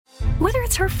Whether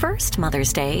it's her first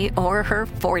Mother's Day or her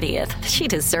 40th, she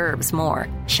deserves more.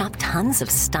 Shop tons of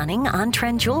stunning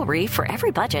on-trend jewelry for every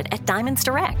budget at Diamonds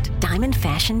Direct. Diamond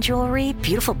fashion jewelry,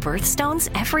 beautiful birthstones,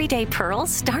 everyday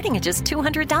pearls starting at just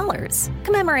 $200.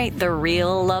 Commemorate the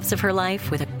real loves of her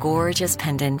life with a gorgeous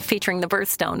pendant featuring the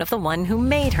birthstone of the one who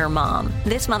made her mom.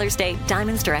 This Mother's Day,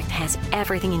 Diamonds Direct has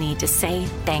everything you need to say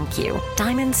thank you.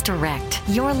 Diamonds Direct.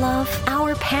 Your love,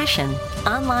 our passion.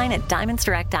 Online at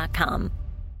diamondsdirect.com.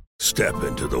 Step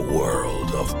into the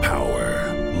world of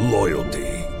power, loyalty,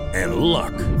 and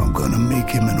luck. I'm gonna make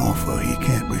him an offer he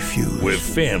can't refuse. With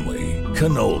family,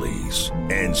 cannolis,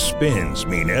 and spins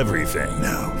mean everything.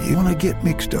 Now, you wanna get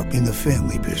mixed up in the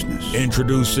family business.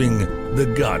 Introducing The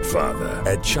Godfather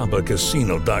at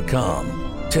ChumbaCasino.com.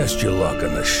 Test your luck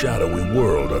in the shadowy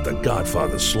world of The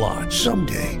Godfather slot.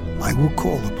 Someday, I will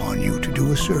call upon you to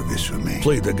do a service for me.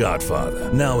 Play The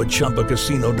Godfather, now at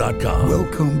ChumbaCasino.com.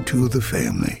 Welcome to the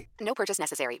family. No purchase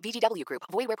necessary. VGW Group.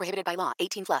 Void where prohibited by law.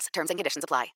 18 plus. Terms and conditions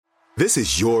apply. This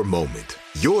is your moment,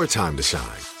 your time to shine,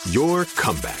 your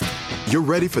comeback. You're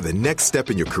ready for the next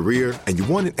step in your career, and you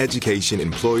want an education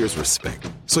employers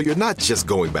respect. So you're not just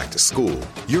going back to school,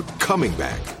 you're coming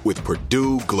back with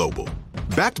Purdue Global.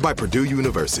 Backed by Purdue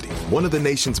University, one of the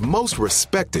nation's most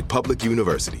respected public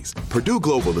universities, Purdue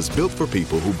Global is built for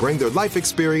people who bring their life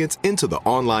experience into the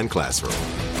online classroom.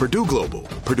 Purdue Global,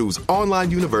 Purdue's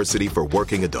online university for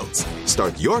working adults.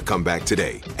 Start your comeback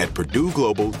today at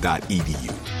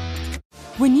purdueglobal.edu.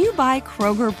 When you buy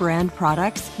Kroger brand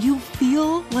products, you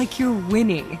feel like you're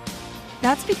winning.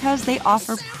 That's because they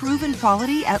offer proven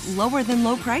quality at lower than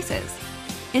low prices.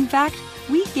 In fact,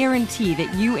 we guarantee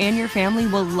that you and your family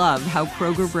will love how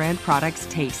Kroger brand products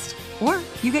taste, or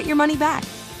you get your money back.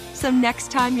 So next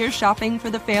time you're shopping for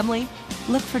the family,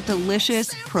 look for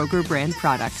delicious Kroger brand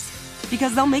products,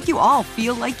 because they'll make you all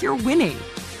feel like you're winning.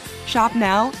 Shop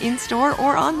now, in-store,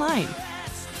 or online.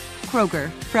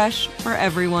 Kroger, fresh for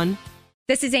everyone.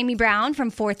 This is Amy Brown from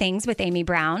 4 Things with Amy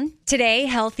Brown. Today,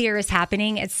 Healthier is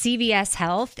happening at CVS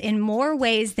Health in more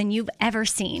ways than you've ever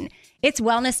seen. It's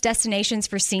wellness destinations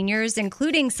for seniors,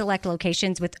 including select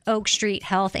locations with Oak Street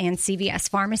Health and CVS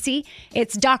Pharmacy.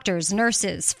 It's doctors,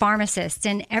 nurses, pharmacists,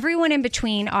 and everyone in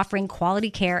between offering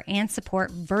quality care and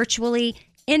support virtually,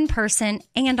 in person,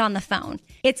 and on the phone.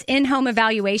 It's in-home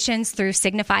evaluations through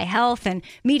Signify Health and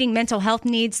meeting mental health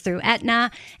needs through Aetna.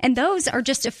 And those are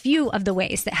just a few of the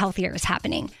ways that Healthier is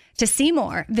happening. To see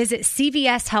more, visit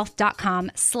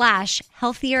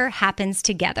cvshealth.com/healthier happens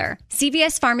together.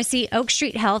 CVS Pharmacy, Oak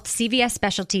Street Health, CVS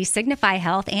Specialty, Signify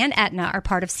Health, and Aetna are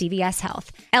part of CVS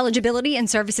Health. Eligibility and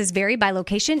services vary by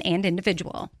location and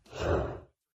individual.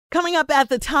 Coming up at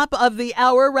the top of the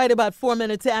hour, right about 4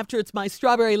 minutes after, it's my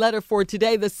strawberry letter for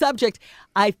today. The subject,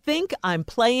 I think I'm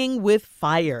playing with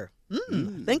fire. I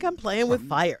think I'm playing with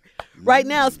fire. Right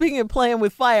now, speaking of playing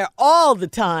with fire all the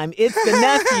time, it's the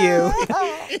nephew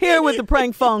here with the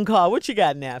prank phone call. What you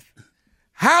got, Neff?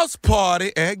 House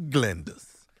party at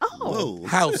Glenda's. Oh.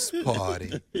 House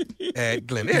party at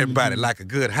Glenda's. Everybody like a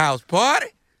good house party.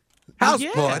 House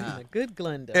party Good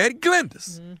Glenda. at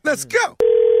Glenda's. Let's go.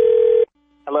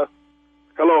 Hello.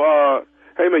 Hello.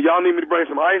 Hey man, y'all need me to bring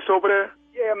some ice over there?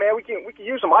 Yeah, man, we can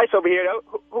use some ice over here.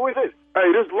 Who is this?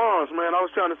 Hey, this is Lawrence, man. I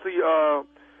was trying to see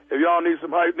if y'all need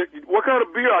some ice. What kind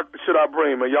of beer should I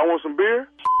bring, man? Y'all want some beer?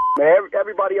 Man,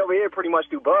 everybody over here pretty much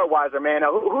do Budweiser, man.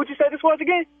 Now, who'd you say this was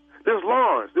again? This is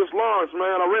Lawrence,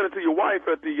 man. I ran into your wife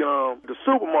at the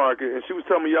supermarket, and she was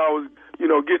telling me y'all was,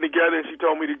 getting together, and she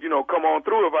told me to, come on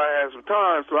through if I had some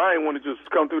time. So I ain't want to just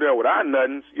come through there without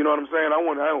nothing. You know what I'm saying? I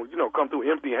don't, come through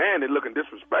empty-handed, looking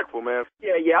disrespectful, man.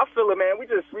 Yeah, I feel it, man. We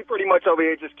pretty much over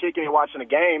here just kicking and watching the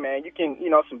game, man. You can,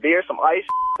 some beer, some ice.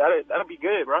 That'll be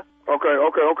good, bro.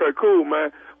 Okay, cool, man.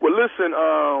 Well, listen,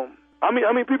 how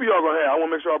many people y'all gonna have? I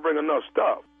want to make sure I bring enough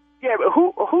stuff. Yeah, but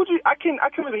who'd you? I can't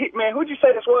really hit, man. Who'd you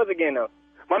say this was again, though?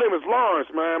 My name is Lawrence,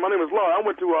 man. I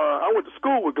went to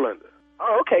school with Glenda.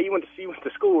 Oh, okay. You went to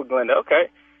school with Glenda.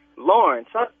 Okay, Lawrence,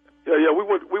 huh? Yeah. We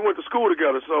went to school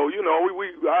together. So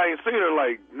I ain't seen her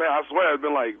I swear it's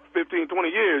been 15, 20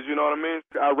 years. You know what I mean?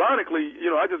 Ironically,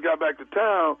 I just got back to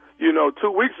town, 2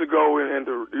 weeks ago, and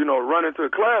to run into a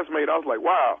classmate, I was like,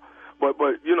 wow. But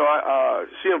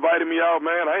she invited me out,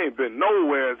 man. I ain't been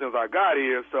nowhere since I got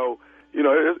here, so.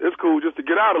 It's cool just to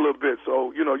get out a little bit.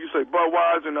 So, you say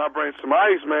Budweiser and I bring some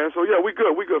ice, man. So, yeah, we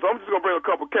good. So I'm just going to bring a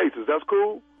couple cases. That's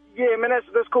cool? Yeah, man, that's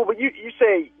cool. But you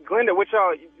say, Glenda,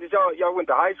 y'all went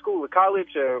to high school or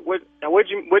college? Where'd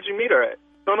you meet her at?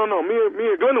 No. Me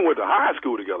and Glenda went to high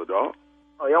school together, dog.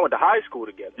 Oh, y'all went to high school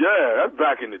together? Yeah, that's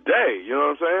back in the day. You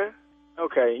know what I'm saying?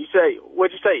 Okay.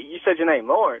 What'd you say? You said your name,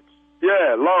 Lawrence?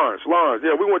 Yeah, Lawrence.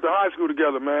 Yeah, we went to high school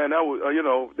together, man. That was,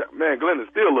 man, Glenda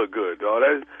still look good, dog.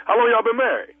 How long y'all been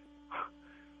married?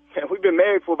 Yeah, we've been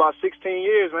married for about 16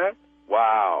 years, man.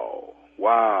 Wow.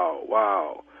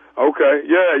 Okay,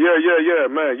 yeah,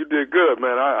 man. You did good,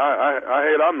 man. I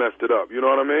hate I messed it up. You know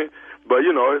what I mean? But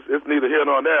it's neither here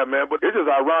nor there, man. But it's just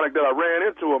ironic that I ran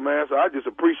into her, man. So I just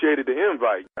appreciated the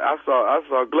invite. I saw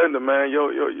Glenda, man. Your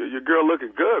girl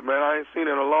looking good, man. I ain't seen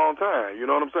her in a long time. You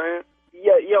know what I'm saying?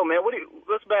 Yeah, yo, man.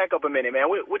 Let's back up a minute, man.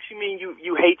 What you mean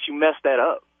you hate you messed that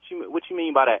up? What you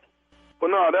mean by that? Well,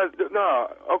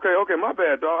 okay, my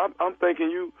bad, dog. I'm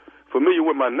thinking you familiar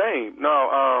with my name.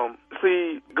 No,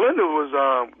 see, Glenda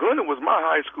was my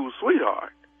high school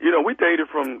sweetheart. We dated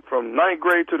from 9th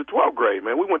grade to the 12th grade,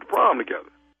 man. We went to prom together.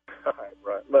 All right,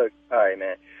 bro. Look, all right,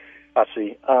 man. I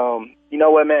see. You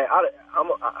know what, man?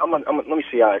 Let me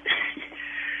see.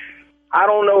 I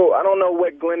don't know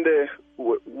what Glenda,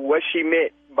 what she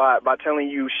meant by telling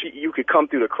you you could come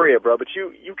through the crib, bro. But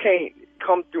you can't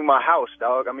come through my house,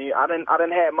 dog. I mean, I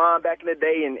done had mine back in the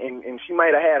day, and she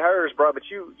might have had hers, bro. But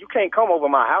you can't come over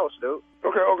my house, dude.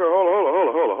 Okay,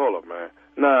 hold up, man.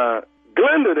 Now,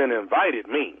 Glenda then invited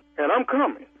me, and I'm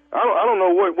coming. I don't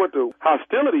know what the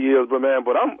hostility is, but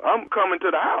I'm coming to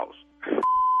the house.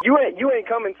 You ain't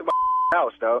coming to my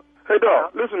house, dog. Hey,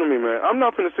 dog, listen to me, man. I'm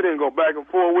not finna sit here and go back and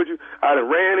forth with you. I done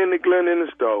ran into Glenda in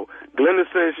the store. Glenda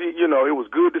said it was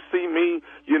good to see me,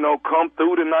 come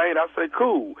through tonight. I say,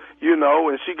 cool,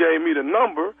 and she gave me the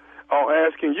number on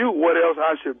asking you what else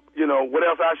I should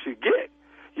get,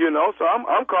 So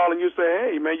I'm calling you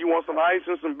saying, hey, man, you want some ice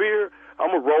and some beer? I'm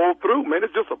going to roll through, man.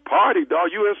 It's just a party, dog.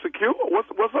 You insecure?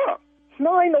 What's up?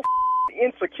 No, I ain't no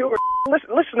insecure.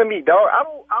 Listen to me, dog.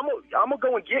 I'm going to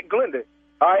go and get Glenda.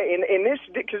 All right, and this,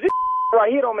 because this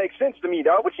right here don't make sense to me,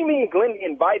 dog. What you mean Glenda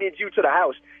invited you to the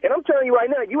house? And I'm telling you right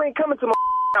now, you ain't coming to my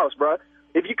house, bro.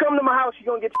 If you come to my house, you're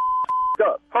going to get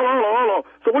up. Hold on.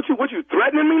 So what you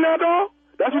threatening me now, dog?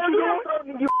 That's what you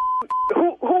doing?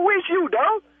 Who is you,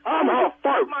 dog? I'm her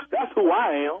first. That's who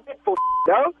I am.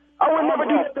 Dog? I would never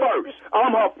do that first.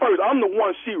 I'm her first. I'm the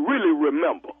one she really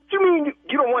remember. What you mean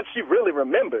you the one she really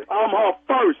remember? I'm her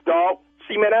first, dog.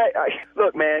 See, man,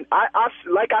 look, man, I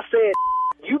like I said,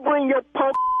 you bring your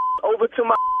punk over to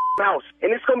my house,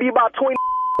 and it's going to be about 20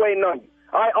 waiting on you.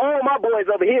 All right, all my boys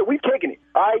over here, we kicking it.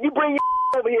 All right, you bring your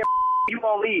over here, you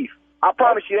won't leave. I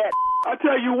promise you that. I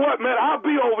tell you what, man, I'll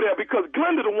be over there because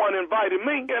Glenda the one invited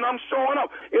me, and I'm showing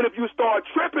up. And if you start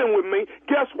tripping with me,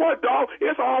 guess what, dog?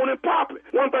 It's on and popping.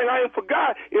 One thing I ain't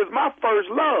forgot is my first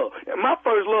love. And my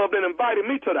first love then invited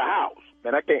me to the house.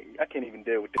 Man, I can't even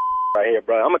deal with this right here,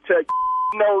 bro. I'm going to tell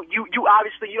you, you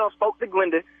obviously you don't spoke to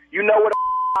Glenda. You know where the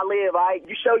I live, all right?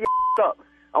 You show your up.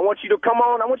 I want you to come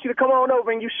on over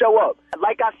and you show up.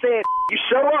 Like I said, you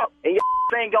show up and your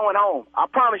ain't going home. I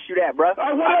promise you that, bro.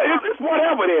 It's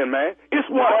whatever then, man. It's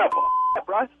whatever.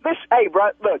 Bro. Hey,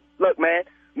 bro, look, man.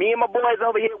 Me and my boys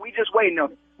over here, we just waiting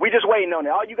on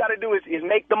it. All you got to do is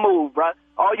make the move, bro.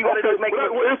 All you got to do is make the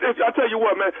move. I tell you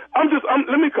what, man.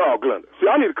 Let me call Glenda.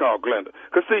 See, I need to call Glenda.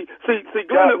 Because, see,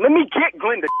 Glenda. Let me get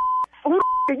Glenda. Who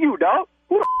the are you, dog?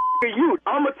 Who the are you?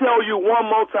 I'm going to tell you one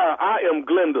more time. I am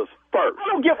Glenda's first. I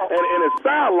don't give a and it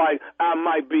sounds like I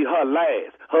might be her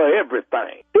last, her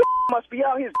everything. This must be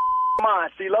out his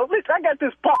mind, CeeLo. Listen, I got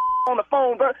this on the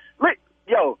phone, bro.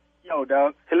 Yo,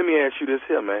 dog. Hey, let me ask you this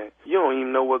here, man. You don't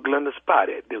even know where Glenda's spot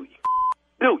at, do you?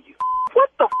 Do you? What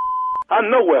the I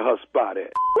know where her spot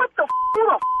at. What the who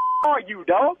the are you,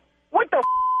 dog? What the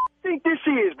think this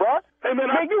is, bro? Hey, man,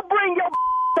 you bring your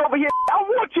over here. I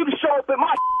want you to show up at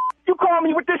my You call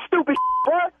me with this stupid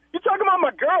bro. You talking about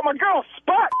my girl's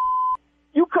spot.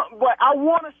 You come, but I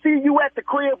want to see you at the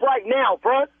crib right now,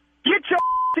 bro. Get your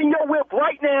in your whip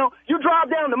right now. You drive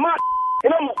down to my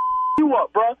and I'm gonna you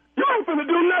up, bro. You ain't finna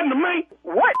do nothing to me.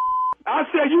 What? I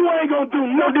said you ain't gonna do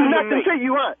nothing to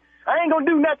you, huh? I ain't gonna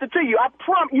do nothing to you. I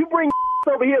promise you bring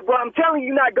over here, bro. I'm telling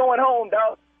you, not going home,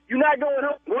 dog. You not going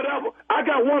home. Whatever. I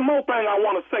got one more thing I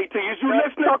want to say to you. Is you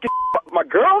listening? Talking my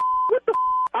girl? What the?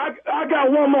 I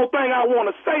got one more thing I want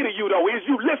to say to you, though. Is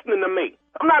you listening to me?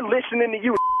 I'm not listening to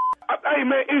you. Hey,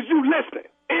 man, is you listening?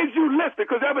 Is you listening?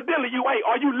 Because evidently you ain't.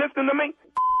 Are you listening to me?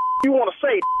 You want to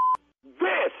say?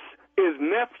 This is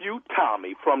Nephew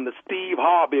Tommy from the Steve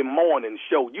Harvey Morning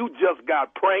Show. You just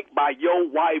got pranked by your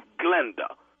wife, Glenda.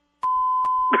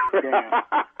 Damn.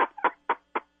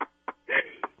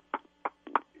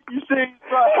 You see,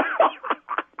 bro?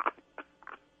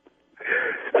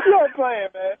 You're playing,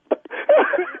 man.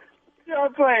 You're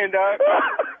playing, dog.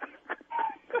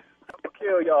 I'll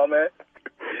kill y'all, man.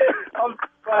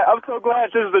 I'm so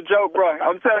glad this is a joke, bro.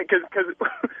 I'm telling you, because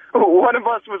one of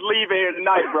us was leaving here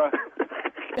tonight, bro.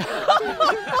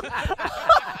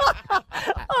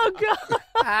 Oh, God.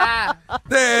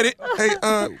 Daddy, hey,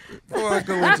 before I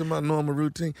go into my normal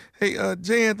routine, hey,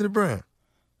 J. Anthony Brown.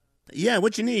 Yeah,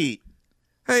 what you need?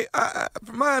 Hey,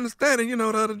 from my understanding, the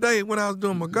other day when I was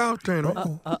doing my golf training,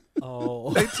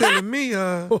 they telling me,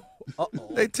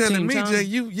 Jay,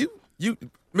 you,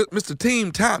 Mr.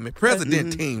 Team Tommy,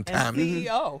 President Team Tommy.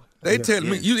 CEO. They telling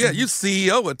me, you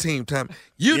CEO of Team Tommy.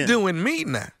 You doing me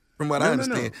now, from what I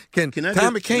understand. No.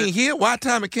 Tommy can't hear? Why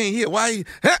Tommy can't hear? Why he,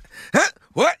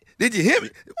 what? Did you hear me?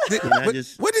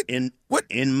 What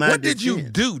did you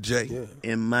do, Jay? Yeah.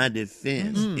 In my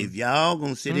defense, if y'all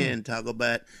gonna sit here and talk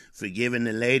about forgiving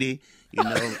the lady,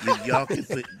 if y'all can,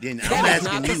 then I'm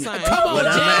asking you. What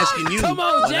I'm asking you. Come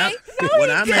on, Jay. What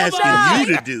I'm asking you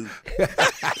to do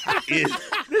is.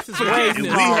 This is crazy. We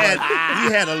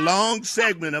had a long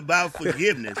segment about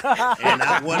forgiveness, and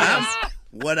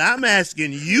what I'm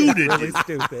asking you to do is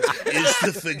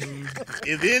to forgive.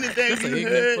 If anything you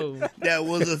heard that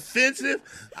was offensive,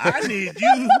 I need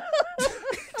you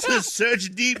to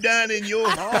search deep down in your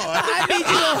heart.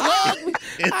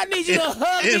 I need you to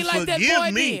hug me like that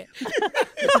boy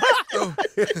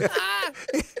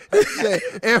did.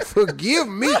 And forgive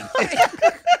me.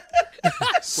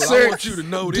 Well, I want you to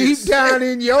know deep this. down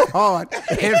in your heart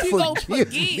and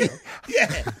forgive me.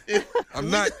 Yeah.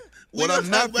 I'm not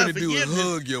going to do is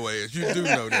hug your ass. You do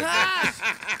know that.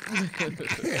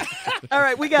 All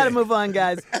right, we got to move on,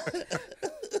 guys.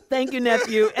 Thank you,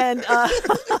 nephew. And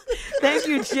thank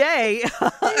you, Jay.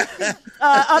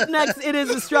 Up next, it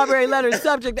is a Strawberry Letter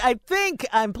subject. I think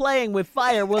I'm playing with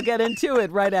fire. We'll get into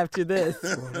it right after this.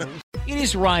 It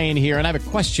is Ryan here, and I have a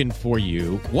question for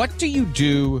you. What do you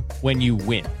do when you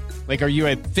win? Like, are you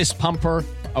a fist pumper?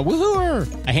 A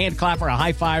woohooer, a hand clapper, a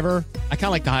high fiver. I kind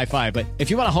of like the high five, but if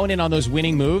you want to hone in on those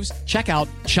winning moves, check out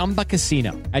Chumba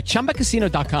Casino. At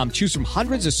ChumbaCasino.com, choose from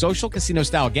hundreds of social casino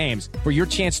style games for your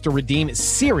chance to redeem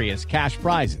serious cash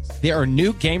prizes. There are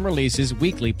new game releases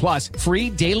weekly, plus free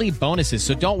daily bonuses.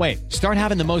 So don't wait. Start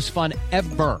having the most fun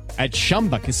ever at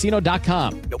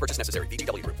ChumbaCasino.com. No purchase necessary.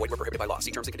 VGW Group. Void where prohibited by law.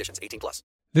 See terms and conditions. 18+.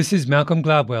 This is Malcolm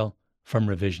Gladwell from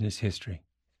Revisionist History.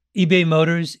 eBay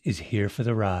Motors is here for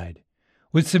the ride.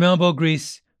 With some elbow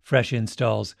grease, fresh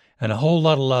installs, and a whole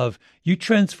lot of love, you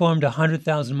transformed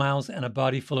 100,000 miles and a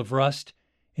body full of rust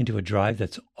into a drive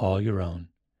that's all your own.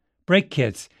 Brake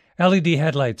kits, LED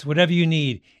headlights, whatever you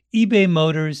need, eBay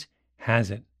Motors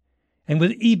has it. And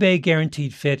with eBay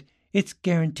Guaranteed Fit, it's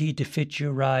guaranteed to fit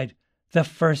your ride the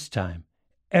first time,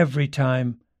 every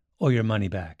time, or your money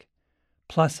back.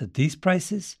 Plus, at these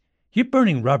prices, you're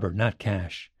burning rubber, not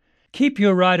cash. Keep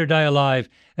your ride or die alive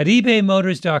at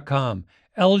ebaymotors.com.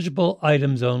 Eligible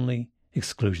items only.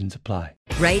 Exclusions apply.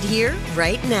 Right here,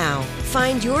 right now.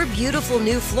 Find your beautiful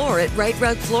new floor at Right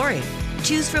Rug Flooring.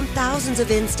 Choose from thousands of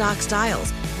in-stock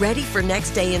styles, ready for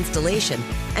next day installation,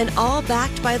 and all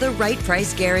backed by the right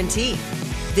price guarantee.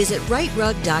 Visit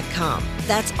rightrug.com.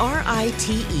 That's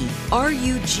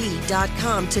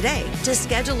RITERUG.com today to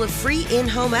schedule a free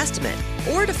in-home estimate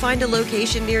or to find a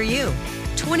location near you.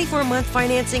 24-month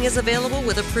financing is available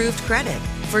with approved credit.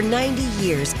 For 90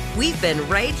 years, we've been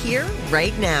right here,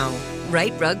 right now.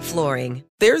 Right Rug Flooring.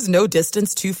 There's no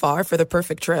distance too far for the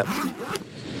perfect trip.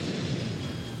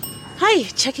 Hi,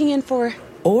 checking in for...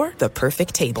 Or the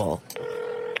perfect table.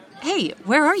 Hey,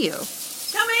 where are you?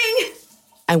 Coming!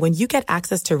 And when you get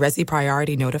access to Resi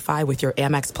Priority Notify with your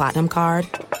Amex Platinum card...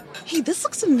 Hey, this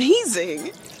looks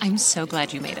amazing. I'm so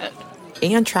glad you made it.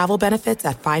 And travel benefits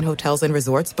at fine hotels and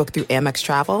resorts booked through Amex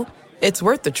Travel, it's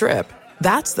worth the trip.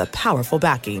 That's the powerful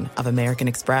backing of American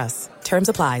Express. Terms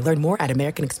apply. Learn more at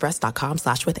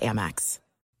americanexpress.com/withAmex.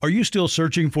 Are you still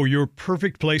searching for your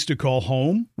perfect place to call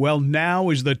home? Well, now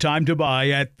is the time to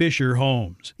buy at Fisher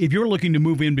Homes. If you're looking to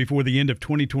move in before the end of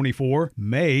 2024,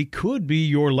 May could be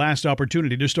your last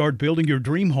opportunity to start building your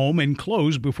dream home and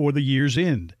close before the year's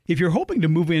end. If you're hoping to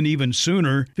move in even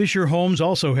sooner, Fisher Homes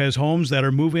also has homes that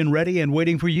are move-in ready and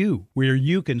waiting for you, where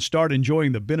you can start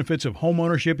enjoying the benefits of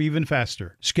homeownership even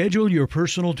faster. Schedule your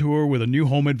personal tour with a new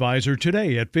home advisor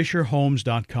today at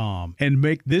FisherHomes.com and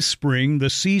make this spring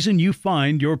the season you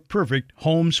find your perfect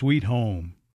home sweet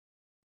home.